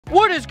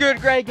What is good,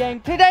 Gray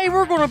Gang? Today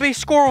we're gonna be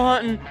squirrel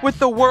hunting with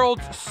the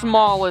world's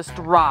smallest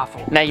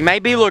rifle. Now you may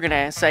be looking at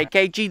it and say,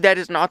 KG, that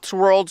is not the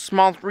world's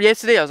smallest.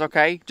 Yes, it is,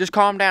 okay? Just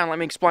calm down, let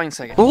me explain a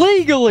second.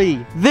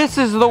 Legally, this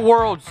is the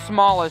world's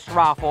smallest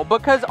rifle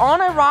because on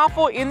a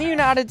rifle in the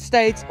United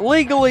States,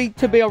 legally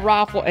to be a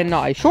rifle and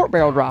not a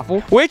short-barreled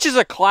rifle, which is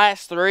a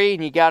class 3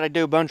 and you gotta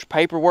do a bunch of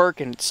paperwork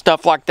and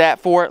stuff like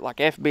that for it, like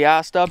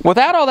FBI stuff.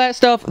 Without all that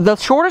stuff, the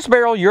shortest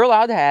barrel you're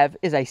allowed to have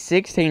is a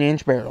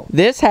 16-inch barrel.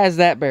 This has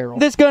that barrel.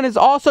 This gun is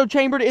also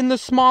chambered in the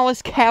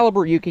smallest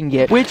caliber you can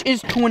get, which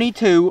is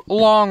 22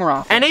 long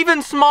rifle. And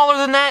even smaller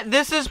than that,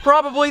 this is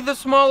probably the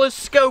smallest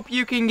scope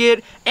you can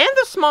get and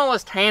the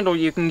smallest handle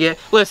you can get.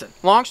 Listen,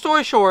 long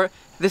story short,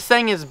 this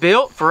thing is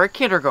built for a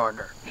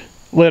kindergartner.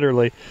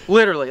 Literally.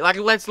 Literally. Like,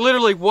 that's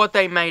literally what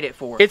they made it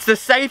for. It's the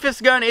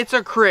safest gun. It's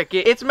a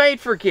cricket. It's made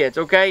for kids,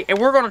 okay? And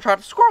we're going to try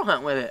to squirrel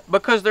hunt with it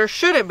because there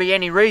shouldn't be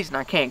any reason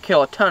I can't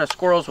kill a ton of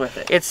squirrels with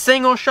it. It's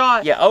single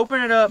shot. You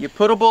open it up, you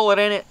put a bullet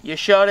in it, you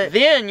shut it,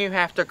 then you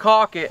have to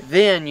cock it,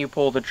 then you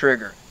pull the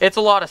trigger. It's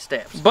a lot of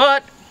steps,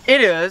 but it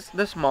is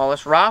the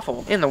smallest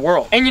rifle in the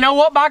world. And you know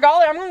what? By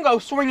golly, I'm going to go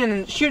swinging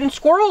and shooting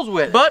squirrels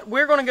with it. But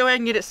we're going to go ahead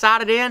and get it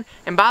sighted in,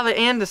 and by the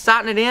end of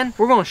sighting it in,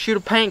 we're going to shoot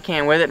a paint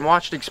can with it and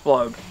watch it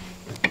explode.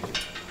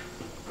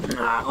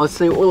 Alright, let's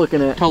see what we're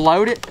looking at. To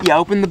load it, you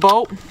open the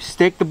bolt,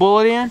 stick the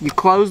bullet in, you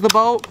close the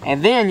bolt,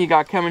 and then you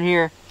got to come in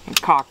here and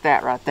cock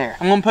that right there.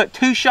 I'm going to put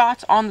 2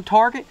 shots on the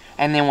target,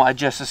 and then we'll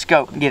adjust the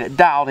scope and get it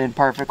dialed in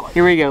perfectly.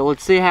 Here we go.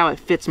 Let's see how it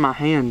fits my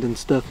hand and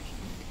stuff.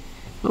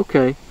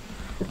 Okay.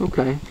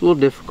 Okay. It's a little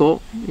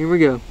difficult. Here we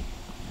go.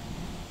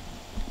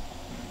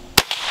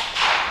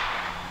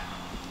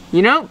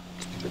 You know,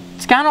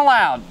 it's kind of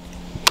loud.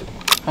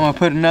 I'm gonna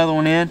put another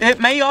one in. It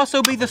may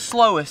also be the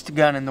slowest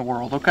gun in the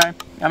world, okay?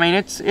 I mean,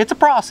 it's a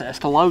process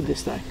to load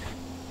this thing.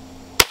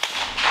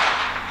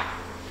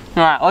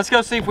 All right, let's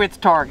go see if we hit the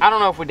target. I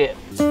don't know if we did.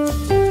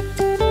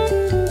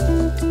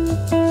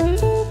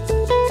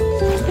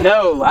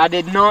 No, I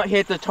did not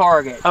hit the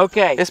target.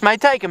 Okay, this may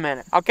take a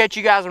minute. I'll catch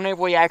you guys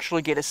whenever we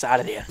actually get it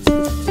sighted in.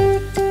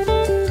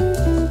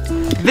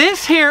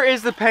 This here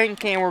is the paint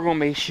can we're going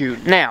to be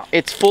shooting. Now,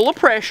 it's full of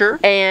pressure,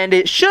 and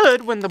it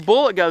should, when the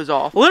bullet goes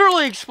off,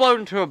 literally explode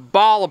into a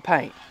ball of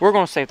paint. We're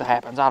going to see if that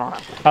happens. I don't know.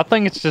 I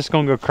think it's just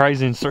going to go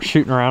crazy and start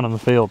shooting around in the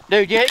field.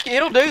 Dude, yeah,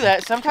 it'll do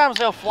that. Sometimes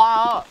they'll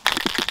fly up.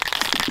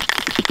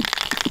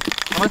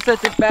 I'm going to set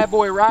this bad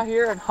boy right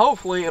here, and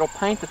hopefully it'll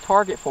paint the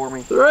target for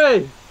me.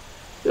 3,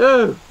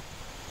 2,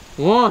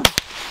 1.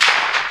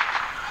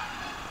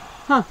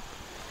 Huh.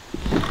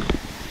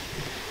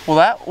 Well,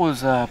 that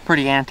was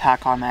pretty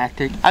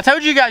anticlimactic. I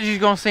told you guys you was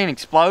gonna see an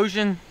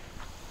explosion.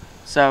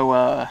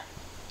 So,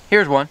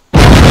 here's one.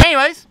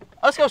 Anyways,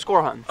 let's go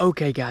squirrel hunting.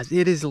 Okay, guys,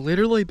 it has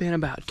literally been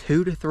about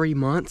 2 to 3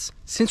 months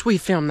since we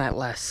filmed that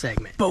last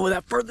segment. But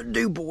without further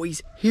ado,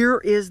 boys, here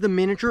is the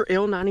miniature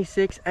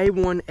L96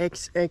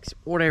 A1XX,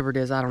 whatever it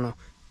is, I don't know.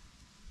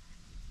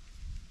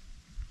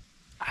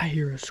 I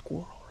hear a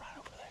squirrel right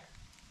over there.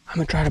 I'm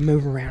gonna try to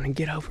move around and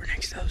get over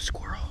next to those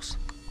squirrels.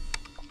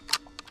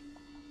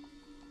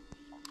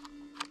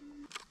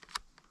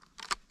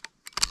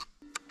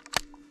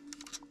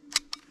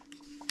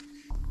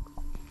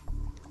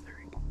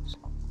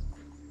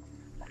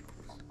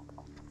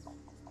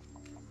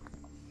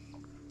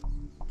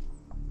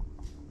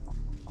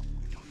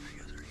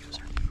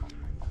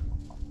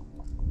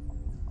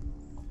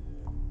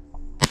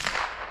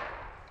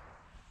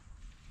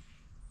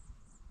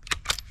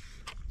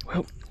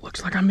 Well,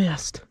 looks like I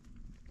missed.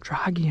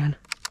 Try again.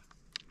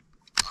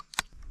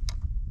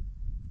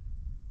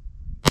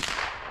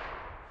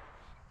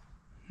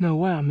 No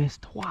way, I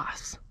missed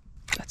twice.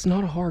 That's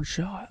not a hard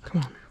shot.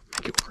 Come on,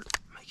 make it work.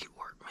 Make it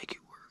work. Make it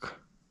work.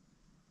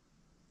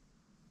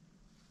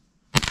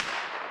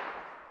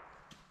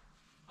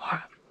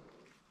 Alright.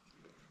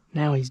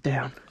 Now he's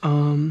down.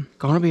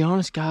 Gonna be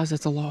honest, guys,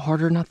 that's a lot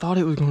harder than I thought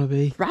it was gonna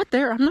be. Right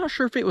there, I'm not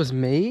sure if it was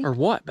me or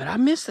what, but I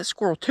missed that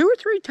squirrel 2 or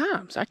 3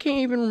 times. I can't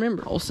even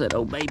remember. All said,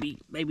 oh, baby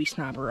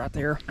sniper right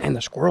there. And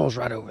the squirrel's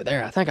right over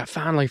there. I think I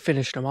finally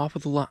finished him off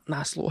with a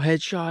nice little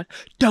headshot.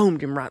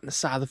 Domed him right in the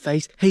side of the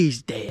face.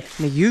 He's dead.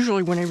 Now,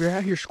 usually whenever you're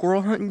out here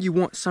squirrel hunting, you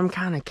want some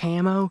kind of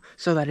camo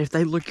so that if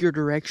they look your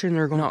direction,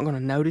 they're not gonna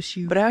notice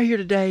you. But out here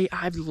today, I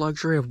have the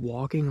luxury of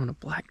walking on a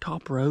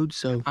blacktop road,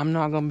 so I'm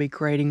not gonna be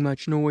creating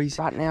much noise.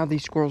 Right now,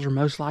 these squirrels are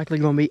most likely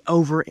gonna be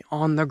over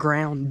on the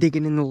ground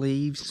digging in the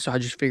leaves, so I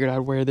just figured I'd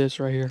wear this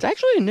right here. It's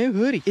actually a new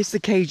hoodie. It's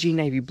the KG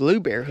Navy Blue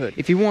Bear hoodie.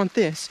 If you want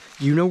this,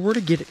 you know where to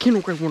get it.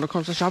 Kendall when it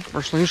comes to shop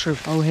first.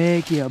 Oh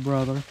heck yeah,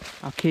 brother.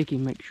 I'll kick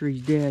him, make sure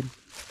he's dead.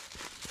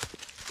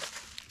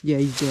 Yeah,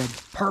 he's dead.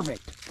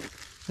 Perfect.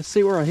 Let's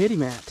see where I hit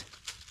him at.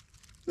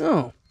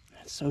 Oh,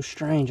 that's so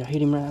strange. I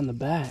hit him right in the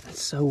back.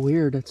 That's so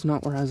weird. That's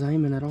not where I was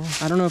aiming at all.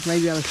 I don't know if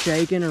maybe I was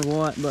shaking or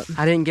what, but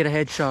I didn't get a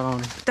headshot on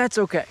him. But that's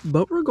okay.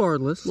 But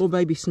regardless, little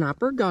baby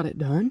sniper got it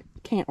done.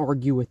 Can't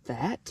argue with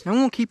that. I'm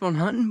gonna keep on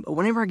hunting, but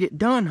whenever I get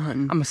done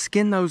hunting, I'm gonna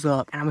skin those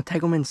up and I'm gonna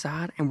take them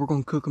inside and we're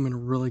gonna cook them in a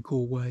really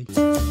cool way.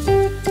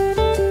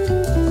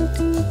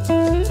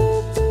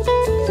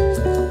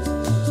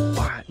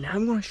 Now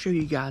I'm gonna show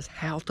you guys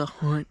how to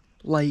hunt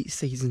late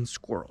season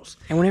squirrels.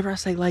 And whenever I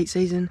say late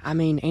season, I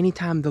mean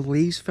anytime the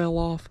leaves fell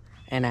off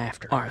and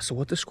after. All right, so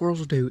what the squirrels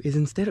will do is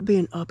instead of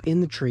being up in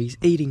the trees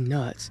eating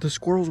nuts, the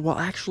squirrels will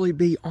actually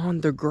be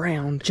on the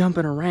ground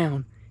jumping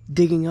around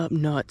digging up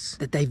nuts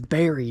that they've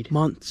buried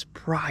months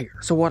prior.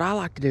 So what I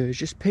like to do is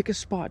just pick a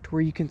spot to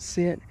where you can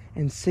sit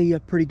and see a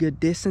pretty good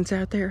distance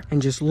out there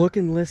and just look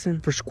and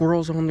listen for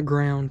squirrels on the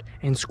ground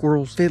and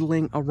squirrels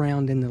fiddling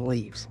around in the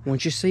leaves.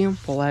 Once you see them,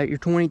 pull out your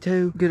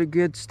 .22, get a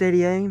good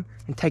steady aim,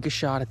 and take a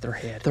shot at their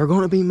head. They're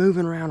going to be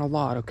moving around a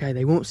lot, okay?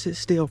 They won't sit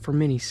still for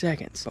many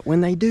seconds, but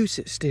when they do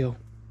sit still,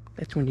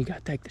 that's when you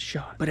gotta take the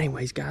shot. But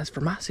anyways, guys,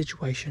 for my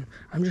situation,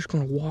 I'm just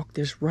gonna walk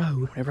this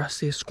road. Whenever I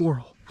see a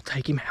squirrel, I'll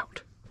take him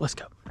out. Let's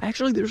go.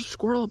 Actually, there's a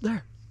squirrel up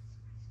there.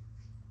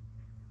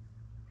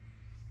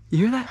 You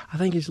hear that? I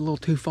think he's a little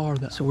too far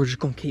though. So we're just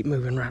gonna keep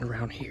moving right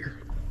around here.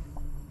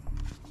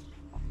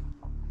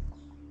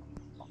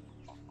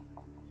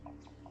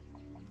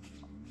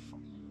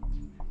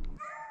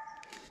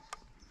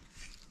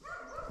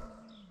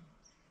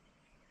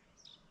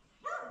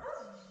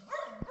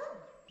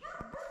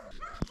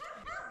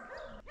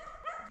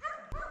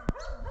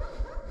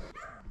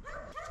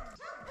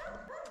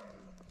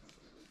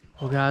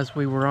 Well guys,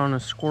 we were on a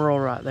squirrel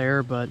right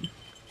there, but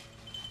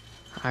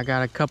I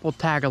got a couple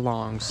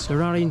tag-alongs. They're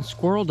not even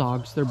squirrel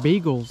dogs, they're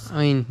beagles. I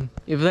mean,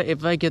 if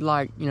they could,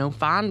 like, you know,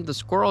 find the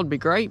squirrel, it'd be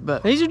great,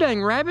 but these are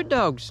dang rabbit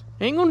dogs.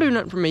 They ain't gonna do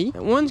nothing for me.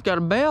 That one's got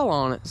a bell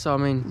on it, so I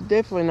mean,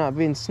 definitely not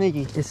being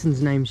sneaky. This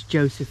one's name's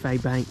Joseph A.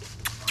 Bank.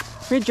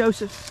 Come here,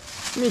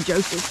 Joseph. Come here,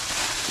 Joseph.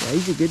 Yeah,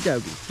 he's a good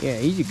doggy. Yeah,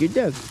 he's a good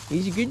doggy.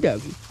 He's a good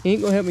doggy. He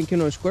ain't gonna help me kill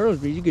no squirrels,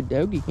 but he's a good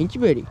doggy. Ain't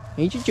you, buddy?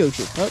 Ain't you,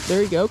 Joseph? Oh,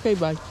 there you go. Okay,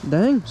 bye.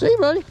 Dang. See you,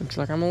 buddy. Looks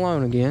like I'm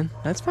alone again.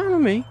 That's fine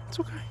with me.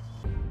 It's okay.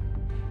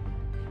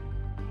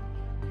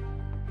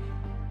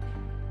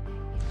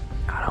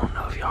 I don't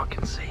know if y'all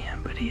can see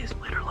him, but he is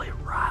literally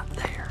right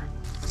there.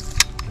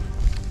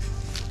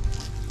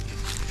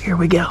 Here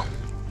we go.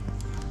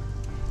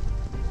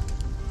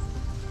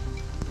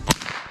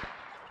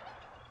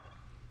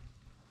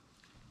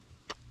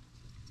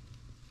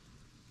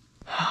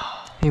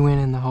 He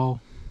went in the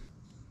hole.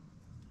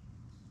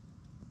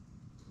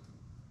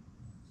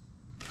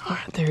 All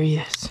right, there he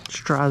is. Let's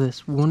try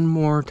this one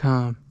more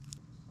time.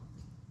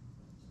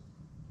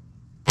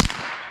 I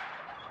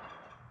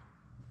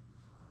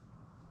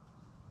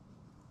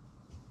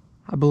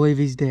believe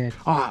he's dead.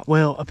 All right,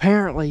 well,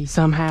 apparently,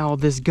 somehow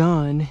this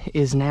gun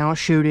is now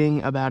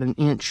shooting about an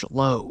inch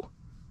low,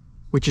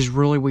 which is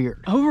really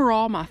weird.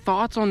 Overall, my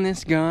thoughts on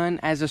this gun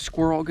as a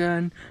squirrel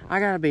gun, I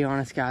gotta be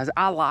honest, guys,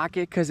 I like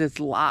it because it's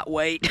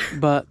lightweight,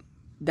 but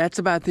that's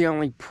about the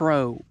only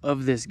pro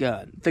of this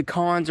gun. The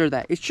cons are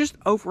that it's just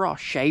overall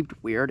shaped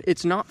weird.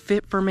 It's not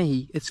fit for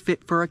me. It's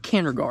fit for a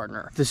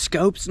kindergartner. The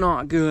scope's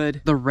not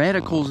good. The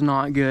reticle's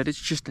not good.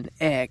 It's just an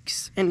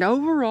X. And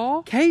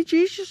overall,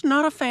 KG's just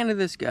not a fan of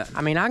this gun.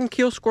 I mean, I can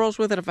kill squirrels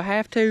with it if I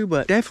have to,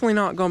 but definitely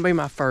not gonna be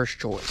my first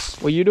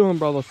choice. What you doing,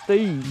 Brother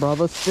Steve?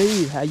 Brother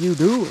Steve, how you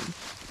doing?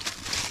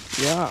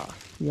 Yeah,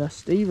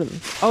 Steven.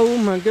 Oh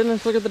my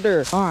goodness, look at the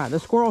dirt. All right, the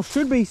squirrel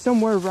should be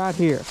somewhere right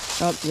here.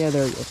 Oh, yeah,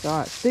 there he is. All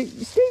right, Steve,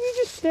 you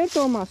just stepped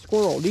on my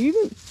squirrel. Do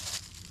you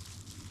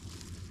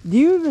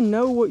even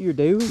know what you're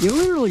doing? You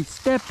literally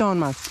stepped on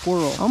my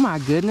squirrel. Oh my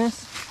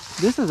goodness,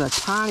 this is a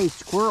tiny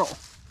squirrel.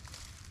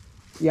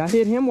 Yeah, I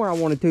hit him where I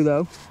wanted to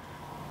though.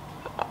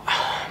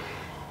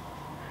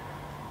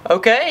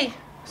 Okay,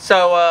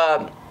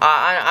 so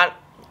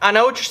I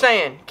know what you're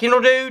saying.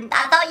 Kendall, dude.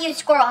 I thought you were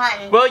squirrel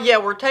hunting. Well, yeah,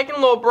 we're taking a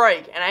little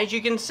break. And as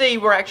you can see,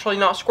 we're actually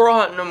not squirrel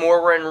hunting no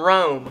more. We're in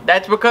Rome.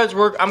 That's because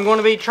I'm going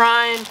to be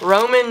trying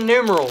Roman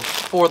numerals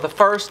for the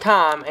first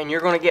time. And you're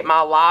going to get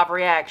my live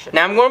reaction.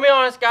 Now, I'm going to be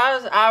honest,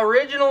 guys. I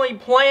originally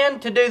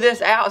planned to do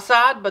this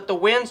outside. But the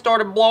wind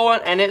started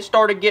blowing and it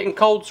started getting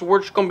cold. So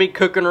we're just going to be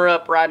cooking her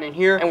up right in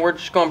here. And we're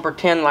just going to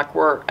pretend like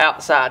we're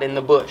outside in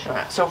the bush. All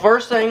right, so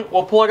first thing,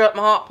 we'll plug up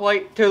my hot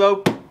plate to the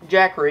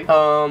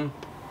jackery.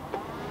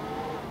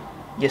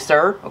 Yes,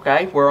 sir.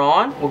 Okay, we're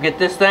on. We'll get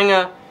this thing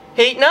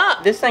heating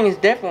up. This thing is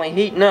definitely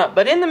heating up.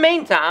 But in the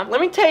meantime, let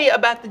me tell you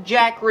about the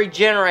jackery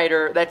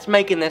generator that's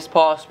making this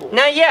possible.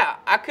 Now, yeah,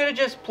 I could have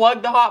just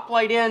plugged the hot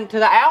plate into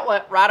the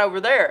outlet right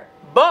over there.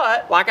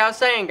 But, like I was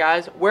saying,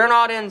 guys, we're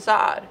not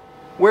inside.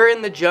 We're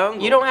in the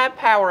jungle. You don't have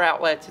power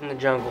outlets in the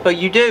jungle, but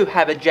you do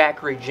have a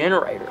jackery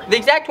generator. The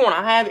exact one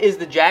I have is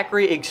the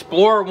Jackery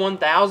Explorer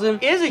 1000.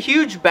 It is a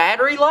huge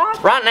battery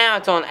life. Right now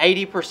it's on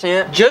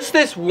 80%. Just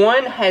this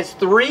one has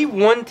 3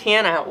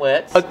 110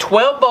 outlets, a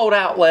 12-volt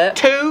outlet,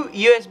 2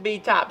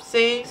 USB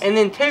Type-Cs, and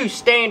then 2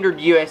 standard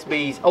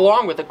USBs,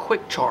 along with a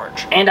quick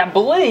charge. And I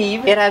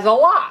believe it has a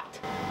lot.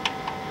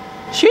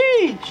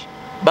 Sheesh.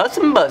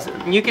 Buzzing.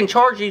 You can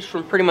charge these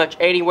from pretty much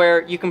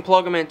anywhere. You can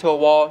plug them into a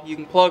wall. You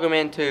can plug them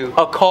into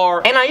a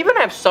car. And I even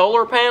have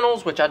solar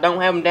panels, which I don't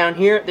have them down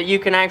here, that you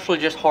can actually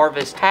just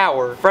harvest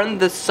power from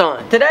the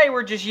sun. Today,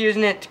 we're just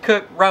using it to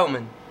cook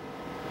Roman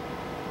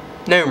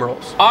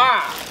numerals. All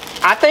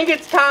right, I think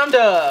it's time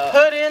to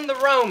put in the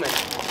Roman.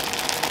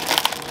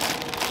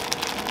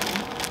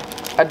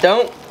 I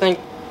don't think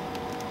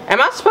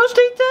Am I supposed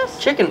to eat this?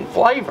 Chicken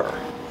flavor.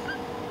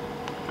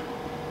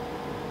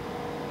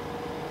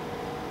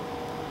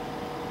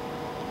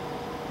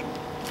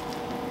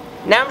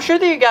 Now, I'm sure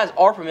that you guys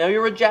are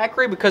familiar with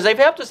Jackery because they've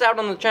helped us out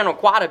on the channel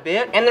quite a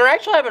bit. And they're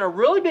actually having a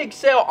really big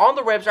sale on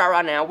the website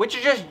right now, which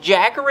is just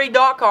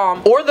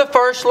jackery.com or the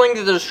first link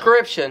in the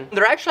description.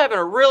 They're actually having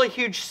a really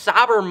huge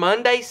Cyber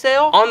Monday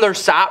sale on their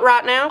site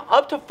right now,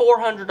 up to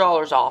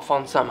 $400 off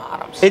on some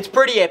items. It's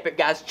pretty epic,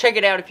 guys. Check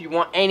it out if you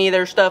want any of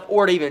their stuff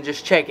or to even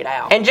just check it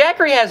out. And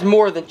Jackery has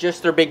more than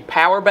just their big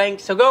power bank,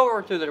 so go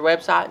over to their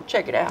website and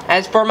check it out.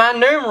 As for my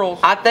numerals,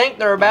 I think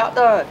they're about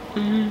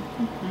done.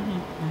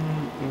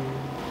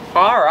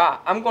 Alright,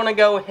 I'm going to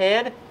go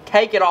ahead,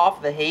 take it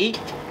off the heat,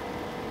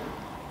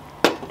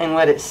 and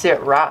let it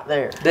sit right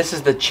there. This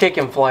is the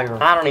chicken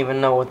flavor. I don't even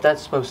know what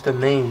that's supposed to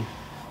mean.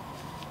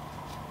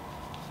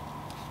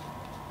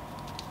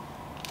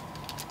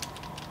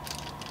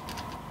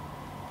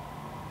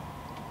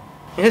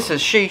 This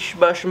is sheesh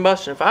bustin'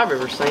 bustin' if I've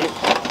ever seen it.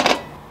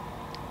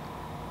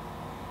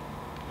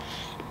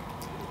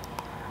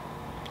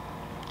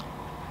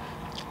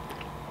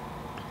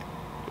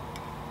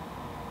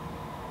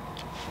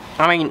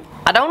 I mean,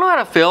 I don't know how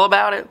to feel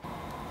about it.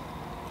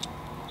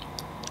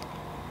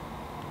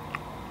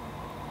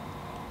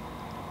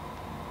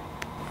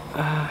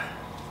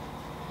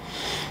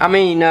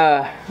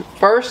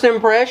 First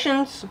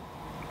impressions.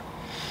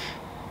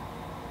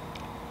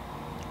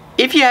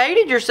 If you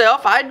hated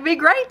yourself, it'd be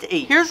great to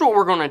eat. Here's what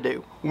we're gonna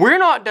do. We're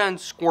not done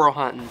squirrel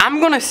hunting. I'm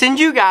gonna send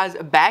you guys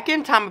back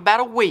in time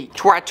about a week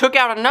to where I took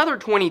out another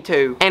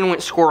 22 and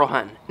went squirrel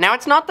hunting. Now,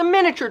 it's not the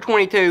miniature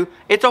 22,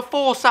 it's a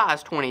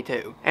full-size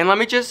 22. And let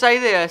me just say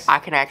this, I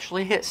can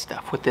actually hit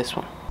stuff with this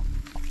one.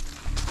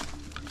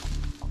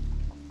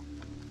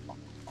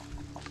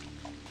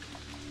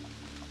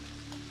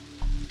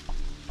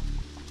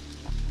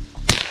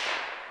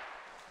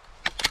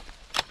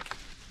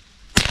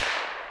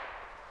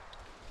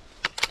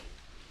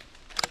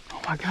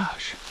 Oh my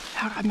gosh,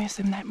 how did I miss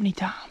him that many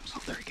times?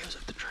 Oh, there he goes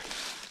up the tree.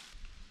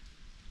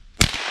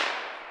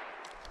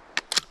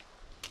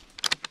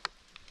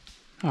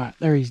 All right,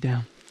 there he's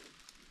down.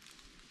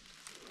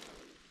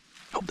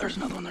 Oh, there's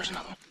another one, there's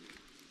another one.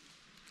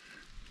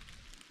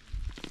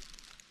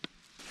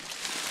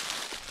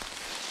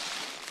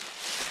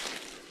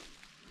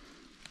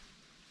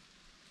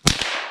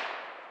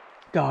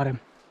 Got him.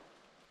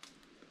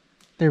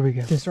 There we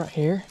go. This right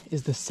here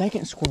is the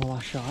second squirrel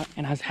I shot,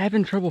 and I was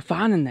having trouble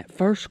finding that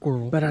first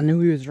squirrel, but I knew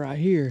he was right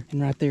here,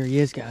 and right there he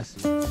is, guys.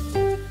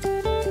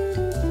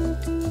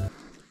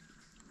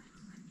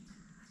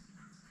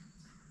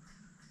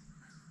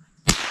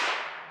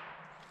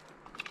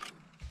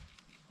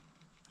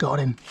 Got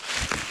him.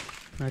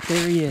 Right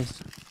there he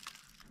is.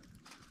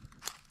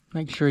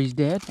 Make sure he's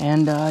dead.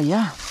 And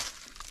yeah,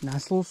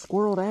 nice little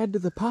squirrel to add to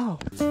the pile.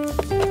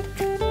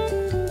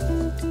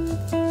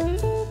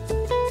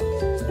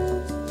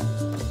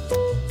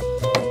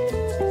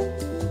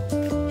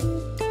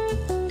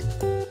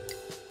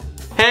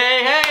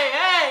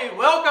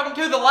 Welcome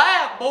to the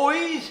lab,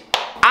 boys.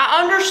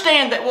 I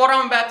understand that what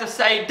I'm about to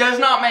say does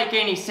not make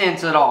any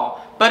sense at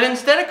all. But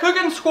instead of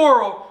cooking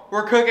squirrel,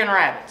 we're cooking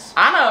rabbits.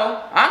 I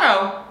know.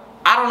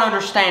 I don't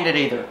understand it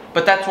either,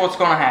 but that's what's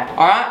gonna happen.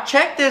 All right,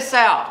 check this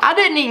out. I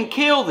didn't even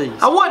kill these.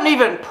 I wasn't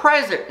even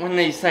present when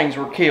these things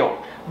were killed.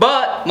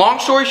 But, long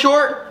story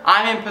short,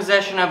 I'm in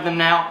possession of them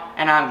now,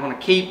 and I'm gonna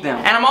keep them.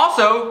 And I'm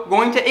also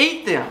going to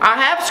eat them. I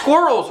have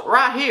squirrels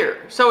right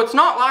here, so it's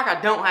not like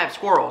I don't have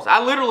squirrels.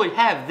 I literally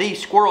have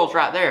these squirrels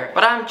right there,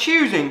 but I'm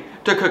choosing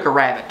to cook a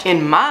rabbit.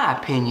 In my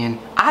opinion,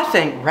 I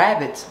think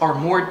rabbits are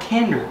more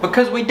tender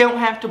because we don't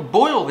have to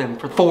boil them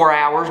for 4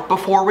 hours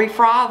before we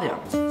fry them.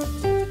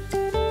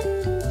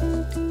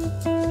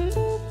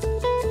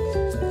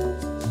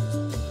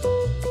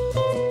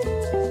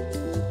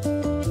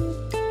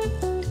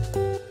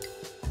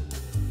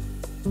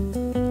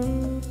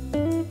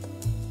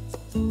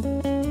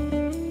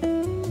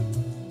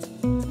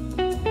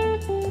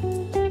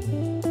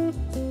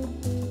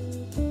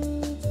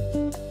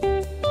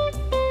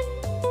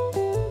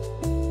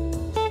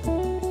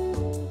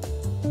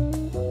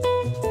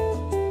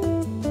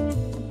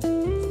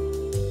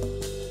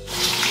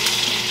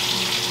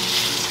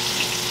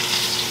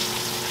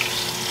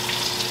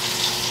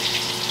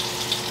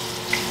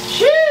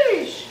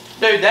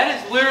 Dude,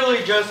 that is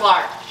literally just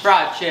like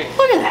fried chicken.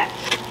 Look at that.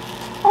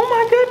 Oh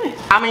my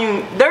goodness. I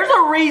mean, there's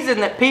a reason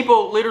that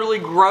people literally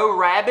grow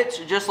rabbits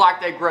just like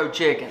they grow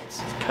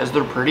chickens. Because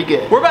they're pretty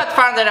good. We're about to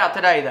find that out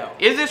today though.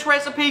 Is this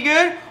recipe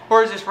good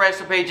or is this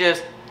recipe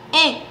just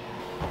eh?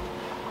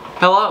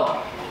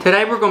 Hello.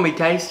 Today we're going to be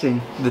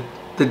tasting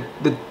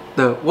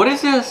the what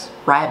is this?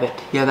 Rabbit.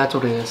 Yeah, that's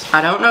what it is.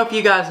 I don't know if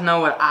you guys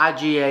know what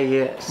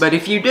IGA is. But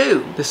if you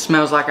do, this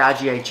smells like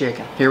IGA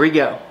chicken. Here we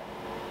go.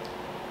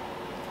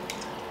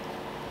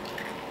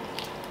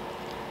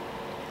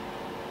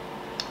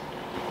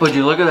 Would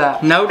you look at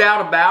that? No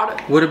doubt about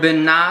it. Would have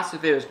been nice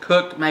if it was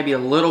cooked maybe a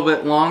little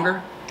bit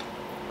longer.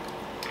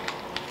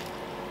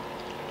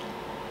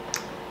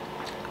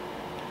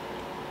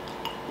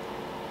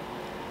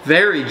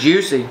 Very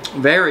juicy,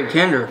 very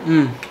tender.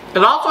 It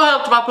also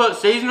helps if I put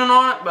seasoning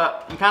on it,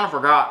 but you kind of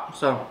forgot,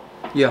 so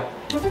yeah.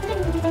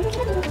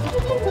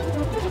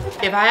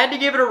 If I had to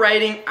give it a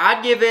rating,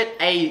 I'd give it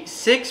a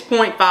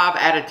 6.5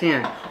 out of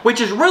 10,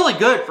 which is really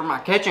good for my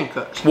kitchen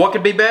cooks. What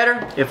could be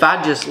better? If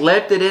I just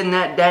left it in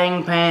that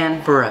dang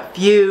pan for a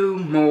few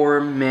more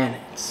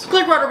minutes.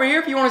 Click right over here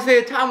if you want to see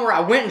the time where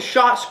I went and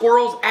shot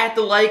squirrels at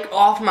the lake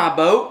off my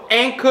boat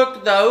and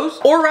cooked those.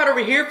 Or right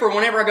over here for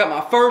whenever I got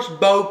my first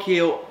bow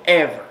kill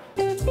ever.